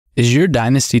Is your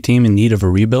Dynasty team in need of a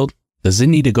rebuild? Does it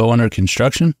need to go under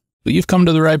construction? Well, you've come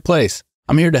to the right place.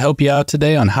 I'm here to help you out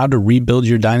today on how to rebuild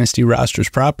your Dynasty rosters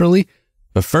properly.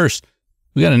 But first,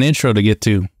 we got an intro to get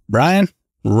to. Brian,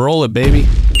 roll it, baby.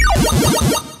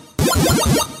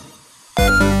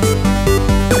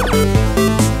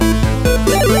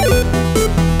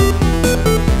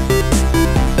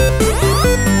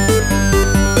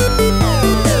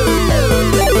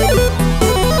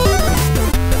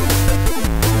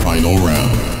 Final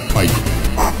round. Fight.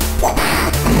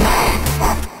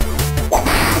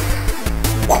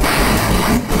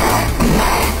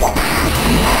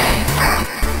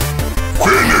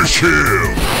 Finish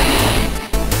him!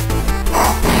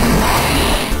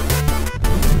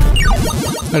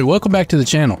 Hey, welcome back to the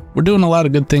channel. We're doing a lot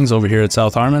of good things over here at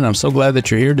South Harmon. I'm so glad that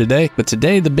you're here today. But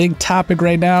today, the big topic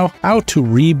right now, how to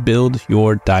rebuild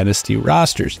your Dynasty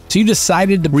rosters. So you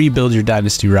decided to rebuild your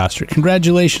Dynasty roster.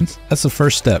 Congratulations. That's the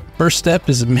first step. First step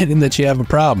is admitting that you have a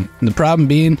problem. And the problem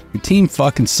being, your team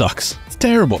fucking sucks. It's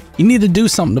terrible. You need to do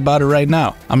something about it right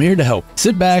now. I'm here to help.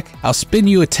 Sit back. I'll spin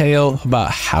you a tale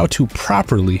about how to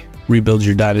properly rebuild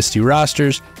your Dynasty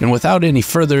rosters. And without any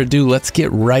further ado, let's get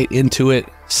right into it.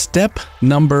 Step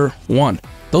number one,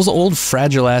 those old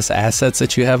fragile ass assets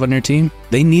that you have on your team,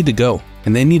 they need to go,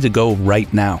 and they need to go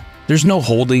right now. There's no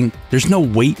holding, there's no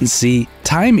wait and see.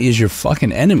 Time is your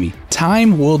fucking enemy.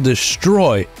 Time will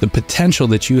destroy the potential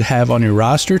that you have on your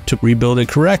roster to rebuild it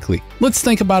correctly. Let's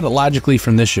think about it logically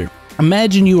from this year.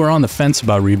 Imagine you were on the fence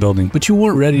about rebuilding, but you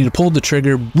weren't ready to pull the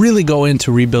trigger, really go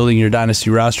into rebuilding your Dynasty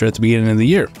roster at the beginning of the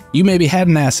year. You maybe had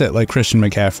an asset like Christian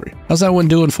McCaffrey. How's that one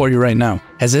doing for you right now?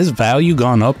 Has his value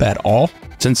gone up at all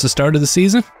since the start of the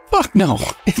season? Fuck no,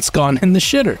 it's gone in the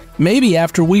shitter. Maybe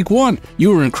after week 1,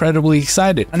 you were incredibly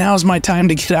excited. And now's my time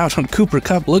to get out on Cooper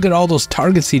Kupp. Look at all those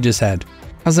targets he just had.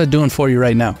 How's that doing for you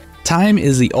right now? Time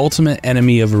is the ultimate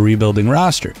enemy of a rebuilding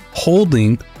roster.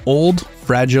 Holding old,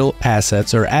 fragile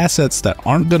assets or assets that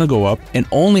aren't going to go up and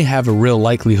only have a real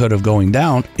likelihood of going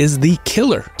down is the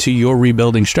killer to your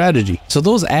rebuilding strategy. So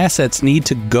those assets need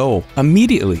to go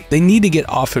immediately. They need to get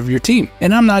off of your team.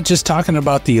 And I'm not just talking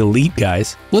about the elite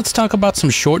guys. Let's talk about some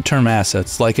short-term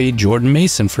assets like a Jordan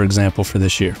Mason, for example, for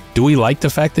this year. Do we like the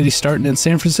fact that he's starting in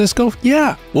San Francisco?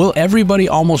 Yeah. Will everybody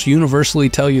almost universally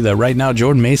tell you that right now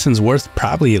Jordan Mason's worth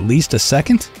probably at least a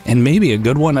second, and maybe a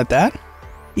good one at that?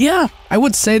 Yeah, I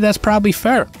would say that's probably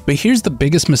fair. But here's the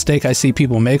biggest mistake I see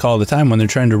people make all the time when they're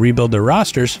trying to rebuild their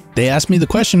rosters. They ask me the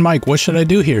question, Mike, what should I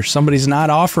do here? Somebody's not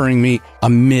offering me a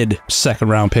mid-second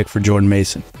round pick for Jordan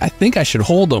Mason. I think I should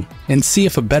hold him and see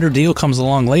if a better deal comes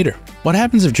along later. What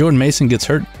happens if Jordan Mason gets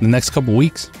hurt in the next couple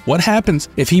weeks? What happens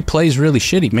if he plays really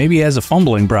shitty? Maybe he has a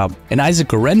fumbling problem. And Isaac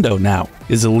Guerrero now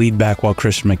is the lead back while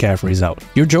Christian McCaffrey's out.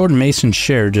 Your Jordan Mason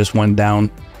share just went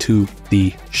down to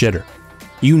the shitter.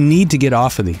 You need to get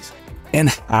off of these. And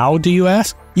how do you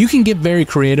ask? You can get very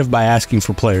creative by asking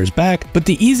for players back, but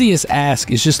the easiest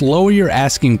ask is just lower your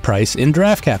asking price in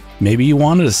draft cap. Maybe you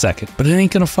wanted a second, but it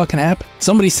ain't gonna fucking happen.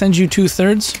 Somebody sends you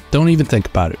 2/3, don't even think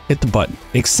about it. Hit the button.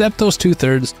 Accept those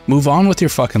 2/3, move on with your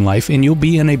fucking life, and you'll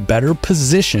be in a better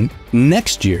position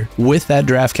next year with that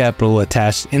draft capital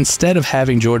attached instead of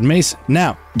having Jordan Mason.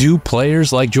 Now, do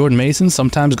players like Jordan Mason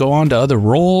sometimes go on to other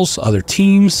roles, other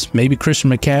teams? Maybe Christian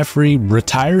McCaffrey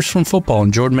retires from football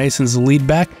and Jordan Mason's the lead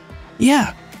back?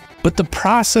 Yeah. But the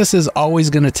process is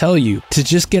always going to tell you to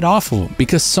just get off of them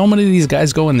because so many of these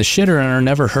guys go in the shitter and are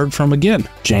never heard from again.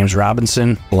 James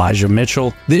Robinson, Elijah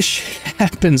Mitchell, this shit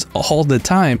happens all the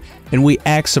time and we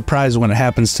act surprised when it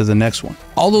happens to the next one.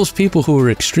 All those people who were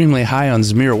extremely high on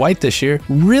Zamir White this year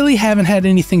really haven't had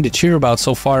anything to cheer about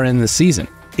so far in the season.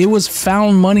 It was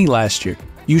found money last year.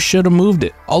 You should have moved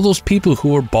it. All those people who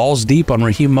were balls deep on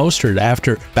Raheem Mostert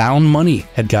after found money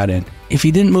had got in. If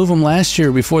you didn't move him last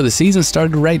year before the season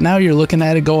started, right now you're looking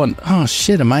at it going, oh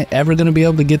shit, am I ever going to be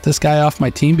able to get this guy off my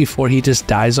team before he just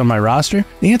dies on my roster?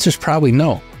 The answer is probably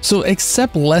no. So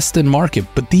accept less than market,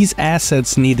 but these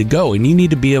assets need to go and you need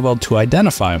to be able to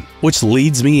identify them, which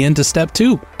leads me into step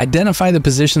 2. Identify the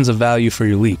positions of value for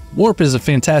your league. Warp is a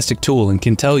fantastic tool and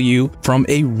can tell you from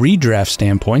a redraft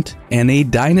standpoint and a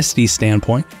dynasty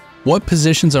standpoint what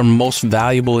positions are most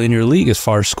valuable in your league as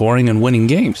far as scoring and winning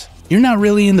games. You're not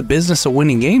really in the business of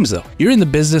winning games though. You're in the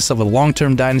business of a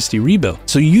long-term dynasty rebuild.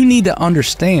 So you need to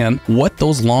understand what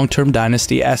those long-term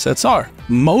dynasty assets are.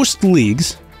 Most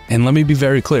leagues, and let me be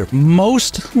very clear,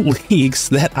 most leagues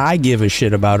that I give a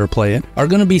shit about or play in are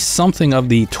going to be something of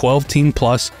the 12-team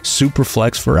plus super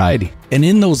flex variety. And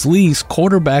in those leagues,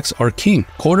 quarterbacks are king.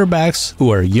 Quarterbacks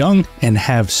who are young and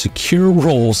have secure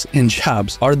roles and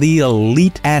jobs are the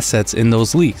elite assets in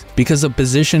those leagues because the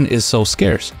position is so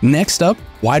scarce. Next up,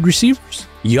 wide receivers.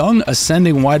 Young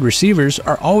ascending wide receivers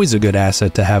are always a good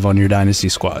asset to have on your dynasty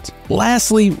squads.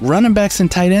 Lastly, running backs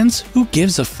and tight ends, who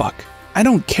gives a fuck? I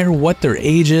don't care what their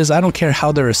age is. I don't care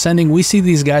how they're ascending. We see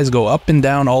these guys go up and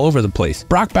down all over the place.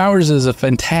 Brock Bowers is a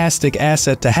fantastic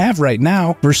asset to have right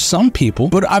now for some people,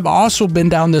 but I've also been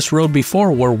down this road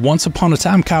before where once upon a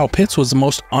time, Kyle Pitts was the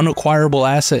most unacquirable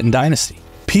asset in Dynasty.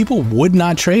 People would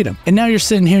not trade him. And now you're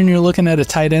sitting here and you're looking at a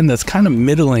tight end that's kind of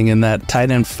middling in that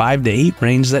tight end 5 to 8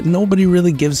 range that nobody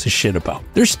really gives a shit about.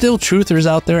 There's still truthers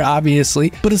out there,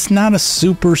 obviously, but it's not a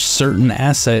super certain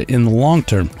asset in the long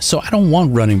term. So I don't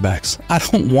want running backs. I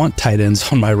don't want tight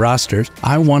ends on my rosters.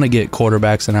 I want to get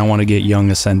quarterbacks and I want to get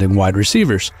young ascending wide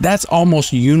receivers. That's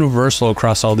almost universal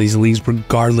across all these leagues,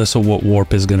 regardless of what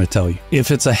Warp is going to tell you.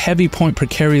 If it's a heavy point per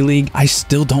carry league, I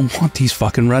still don't want these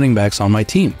fucking running backs on my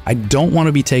team. I don't want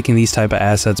to be taking these type of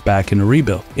assets back in a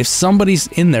rebuild. If somebody's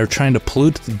in there trying to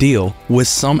pollute the deal with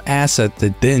some asset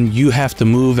that then you have to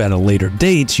move at a later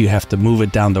date, you have to move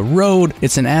it down the road,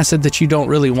 it's an asset that you don't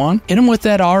really want, hit him with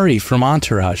that Ari from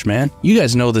Entourage, man. You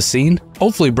guys know the scene.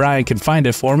 Hopefully Brian can find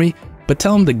it for me, but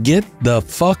tell him to get the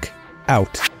fuck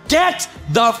out. Get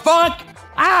the fuck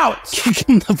out! Kick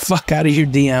him the fuck out of your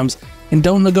DMs and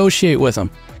don't negotiate with him.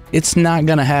 It's not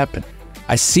gonna happen.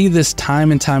 I see this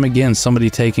time and time again, somebody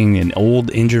taking an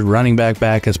old injured running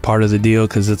back as part of the deal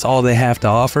because it's all they have to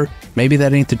offer. Maybe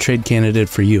that ain't the trade candidate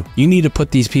for you. You need to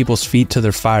put these people's feet to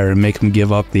their fire and make them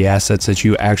give up the assets that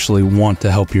you actually want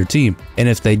to help your team. And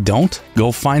if they don't,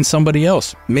 go find somebody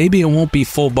else. Maybe it won't be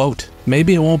full boat.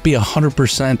 Maybe it won't be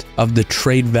 100% of the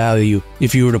trade value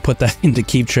if you were to put that into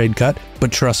keep trade cut,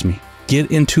 but trust me,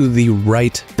 get into the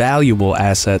right valuable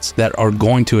assets that are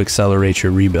going to accelerate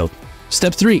your rebuild.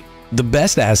 Step 3. The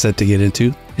best asset to get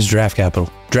into is draft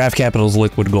capital. Draft capital is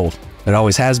liquid gold. It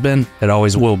always has been, it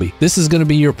always will be. This is going to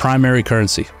be your primary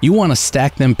currency. You want to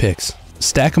stack them picks.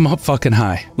 Stack them up fucking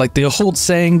high. Like the old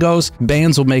saying goes,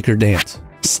 bands will make her dance.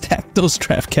 Stack those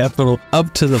draft capital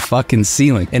up to the fucking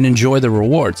ceiling and enjoy the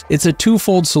rewards. It's a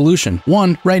twofold solution.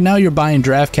 One, right now you're buying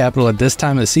draft capital at this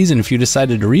time of the season. If you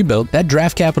decided to rebuild, that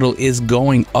draft capital is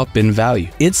going up in value.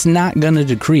 It's not going to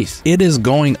decrease. It is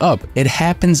going up. It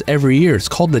happens every year. It's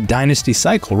called the Dynasty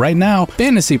cycle. Right now,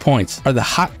 fantasy points are the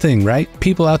hot thing, right?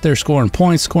 People out there scoring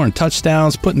points, scoring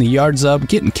touchdowns, putting the yards up,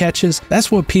 getting catches.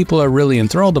 That's what people are really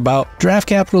enthralled about. Draft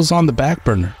capital's on the back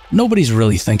burner. Nobody's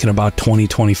really thinking about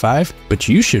 2025, but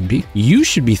you should be. You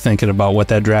should be thinking about what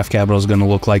that draft capital is going to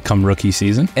look like come rookie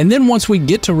season. And then once we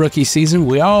get to rookie season,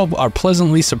 we all are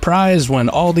pleasantly surprised when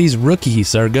all these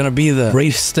rookies are going to be the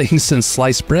greatest things since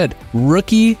sliced bread.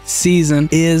 Rookie season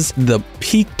is the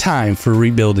peak time for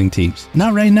rebuilding teams.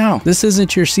 Not right now. This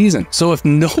isn't your season. So if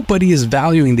nobody is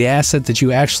valuing the asset that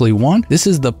you actually want, this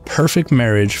is the perfect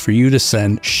marriage for you to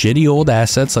send shitty old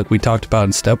assets like we talked about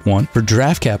in step 1 for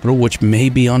draft capital, which may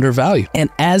be undervalued. And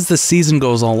as the season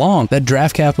goes along, that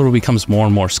draft capital becomes more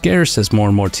and more scarce as more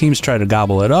and more teams try to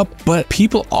gobble it up. But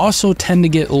people also tend to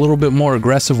get a little bit more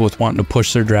aggressive with wanting to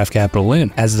push their draft capital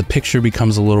in as the picture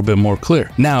becomes a little bit more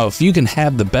clear. Now, if you can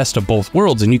have the best of both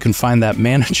worlds and you can find that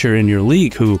manager in your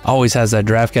league who always has that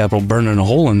draft capital burning a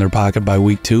hole in their pocket by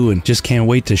week 2 and just can't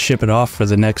wait to ship it off for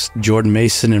the next Jordan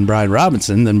Mason and Brian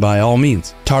Robinson, then by all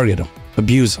means, target them,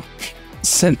 abuse them.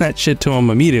 Send that shit to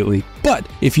them immediately. But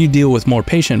if you deal with more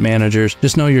patient managers,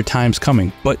 just know your time's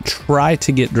coming. But try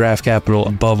to get draft capital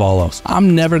above all else.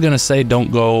 I'm never going to say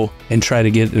don't go and try to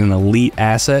get an elite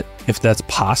asset if that's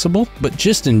possible. But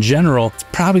just in general, it's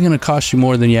probably going to cost you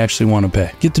more than you actually want to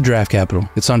pay. Get the draft capital.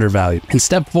 It's undervalued. And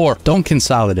step 4, don't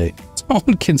consolidate.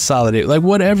 Don't consolidate. Like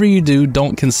whatever you do,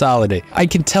 don't consolidate. I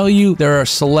can tell you there are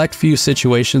select few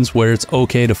situations where it's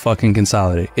okay to fucking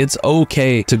consolidate. It's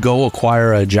okay to go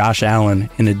acquire a Josh Allen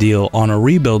in a deal on a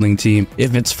rebuilding team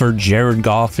if it's for Jared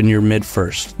Goff in your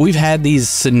mid-first. We've had these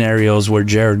scenarios where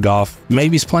Jared Goff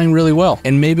maybe is playing really well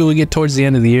and maybe we get towards the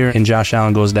end of the year and Josh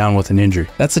Allen goes down with an injury.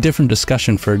 That's a different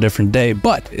discussion for a different day.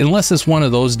 But unless it's one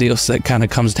of those deals that kind of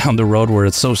comes down the road where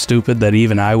it's so stupid that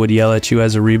even I would yell at you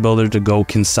as a rebuilder to go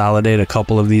consolidate a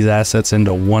couple of these assets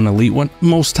into one elite one,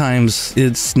 most times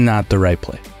it's not the right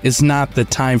play. It's not the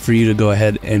time for you to go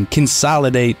ahead and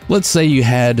consolidate. Let's say you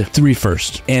had 3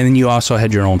 firsts and then you also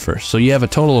had your own first. So you have a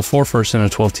total of 4 firsts in a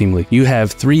 12-team league. You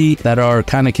have 3 that are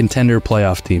kind of contender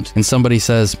playoff teams. And somebody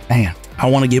says, man, I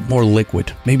want to get more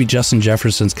liquid. Maybe Justin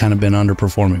Jefferson's kind of been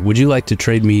underperforming. Would you like to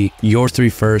trade me your 3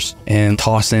 firsts and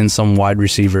toss in some wide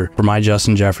receiver for my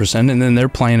Justin Jefferson? And then their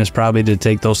plan is probably to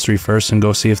take those 3 firsts and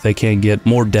go see if they can't get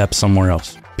more depth somewhere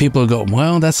else. People go,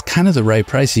 well, that's kind of the right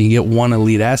price. You get one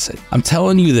elite asset. I'm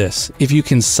telling you this, if you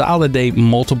consolidate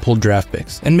multiple draft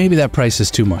picks, and maybe that price is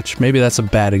too much. Maybe that's a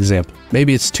bad example.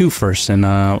 Maybe it's 2 firsts and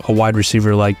a wide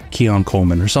receiver like Keon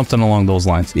Coleman or something along those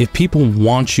lines. If people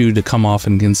want you to come off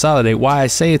and consolidate, why I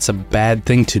say it's a bad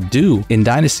thing to do in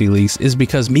Dynasty leagues is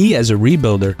because me as a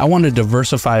rebuilder, I want to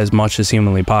diversify as much as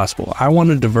humanly possible. I want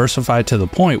to diversify to the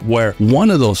point where one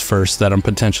of those firsts that I'm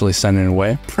potentially sending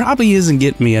away probably isn't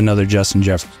getting me another Justin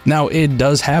Jefferson. Now, it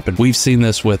does happen. We've seen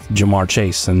this with Jamar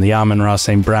Chase and the Amon-Ra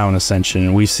St. Brown ascension,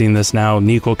 and we've seen this now.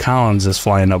 Nico Collins is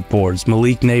flying up boards.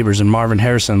 Malik Neighbors and Marvin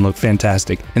Harrison look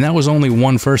fantastic. And that was only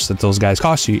 1 first that those guys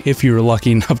cost you if you were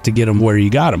lucky enough to get them where you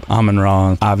got them.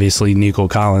 Amon-Ra, obviously Nico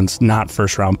Collins, not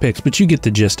first round picks, but you get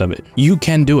the gist of it. You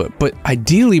can do it. But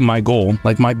ideally, my goal,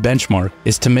 like my benchmark,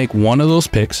 is to make one of those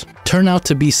picks turn out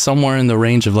to be somewhere in the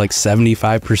range of like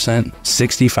 75%,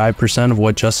 65% of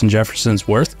what Justin Jefferson's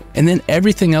worth. And then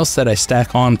everything else that I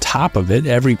stack on top of it,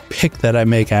 every pick that I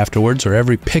make afterwards, or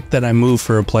every pick that I move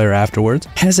for a player afterwards,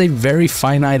 has a very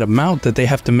finite amount that they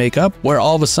have to make up, where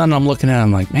all of a sudden I'm looking at it,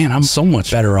 I'm like, man, I'm so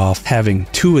much better off having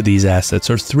 2 of these assets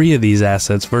or 3 of these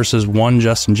assets versus 1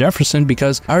 Justin Jefferson,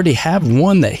 because I already have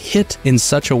one that hit in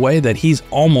such a way that he's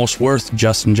almost worth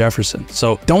Justin Jefferson.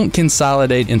 So don't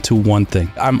consolidate into one thing.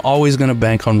 I'm always going to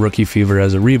bank on rookie fever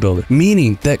as a rebuilder,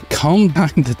 meaning that come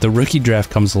time that the rookie draft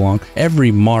comes along,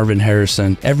 every Marvin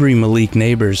Harrison, every Malik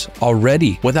Neighbors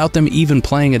already, without them even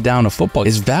playing a down of football,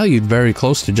 is valued very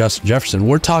close to Justin Jefferson.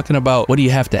 We're talking about, what do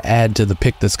you have to add to the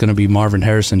pick that's going to be Marvin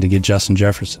Harrison to get Justin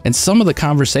Jefferson? And some of the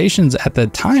conversations at the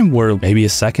time were maybe a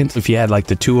second. If you had like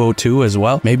the 202 as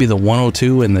well, maybe the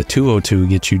 102 and the 202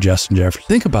 get you Justin Jefferson.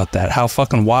 Think about that, how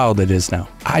fucking wild it is now.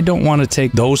 I don't want to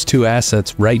take those 2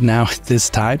 assets right now at this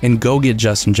time and go get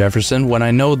Justin Jefferson when I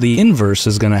know the inverse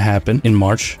is going to happen in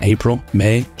March, April,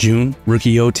 May, June,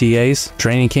 rookie OTAs,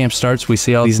 training camp starts. We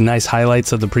see all these nice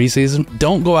highlights of the preseason.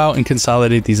 Don't go out and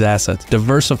consolidate these assets.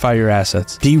 Diversify your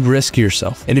assets. De-risk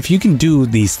yourself. And if you can do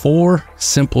these 4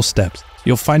 simple steps,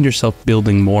 you'll find yourself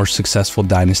building more successful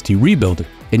dynasty rebuilding.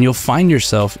 And you'll find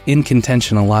yourself in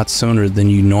contention a lot sooner than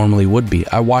you normally would be.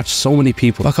 I watch so many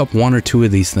people fuck up 1 or 2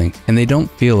 of these things, and they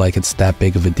don't feel like it's that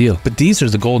big of a deal. But these are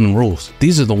the golden rules.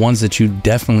 These are the ones that you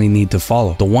definitely need to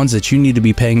follow, the ones that you need to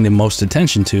be paying the most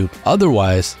attention to.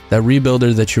 Otherwise, that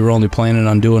rebuilder that you're only planning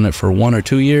on doing it for 1 or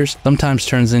 2 years sometimes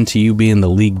turns into you being the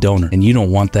league donor, and you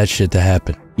don't want that shit to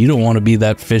happen. You don't want to be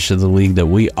that fish of the league that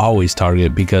we always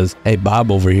target because, hey, Bob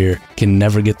over here can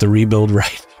never get the rebuild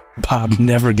right. Bob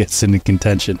never gets into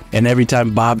contention. And every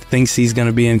time Bob thinks he's going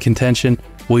to be in contention,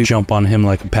 we jump on him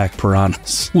like a pack of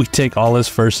piranhas. We take all his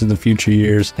firsts in the future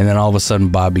years, and then all of a sudden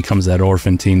Bob becomes that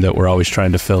orphan team that we're always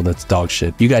trying to fill that's dog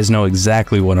shit. You guys know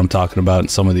exactly what I'm talking about in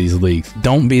some of these leagues.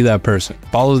 Don't be that person.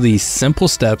 Follow these simple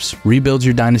steps, rebuild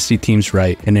your dynasty teams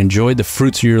right, and enjoy the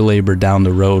fruits of your labor down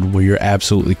the road where you're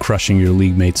absolutely crushing your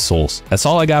league mates' souls. That's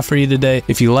all I got for you today.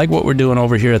 If you like what we're doing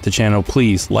over here at the channel,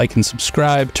 please like and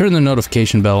subscribe. Turn the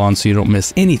notification bell on so you don't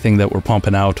miss anything that we're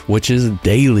pumping out, which is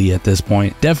daily at this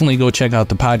point. Definitely go check out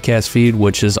the podcast feed,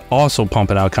 which is also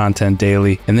pumping out content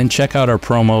daily, and then check out our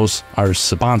promos, our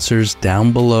sponsors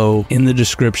down below in the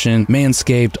description.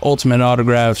 Manscaped, Ultimate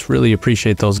Autographs, really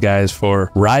appreciate those guys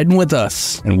for riding with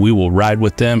us, and we will ride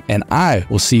with them. And I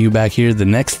will see you back here the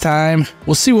next time.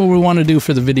 We'll see what we want to do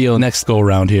for the video next go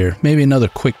around here. Maybe another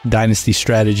quick dynasty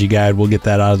strategy guide. We'll get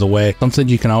that out of the way, something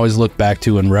you can always look back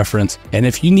to and reference. And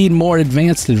if you need more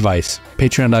advanced advice,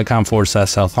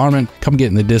 patreon.com/South Harmon. Come get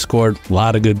in the Discord. A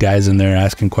lot of good guys in there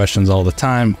asking questions all the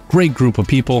time. Great group of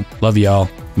people. Love y'all.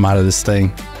 I'm out of this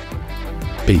thing.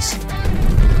 Peace.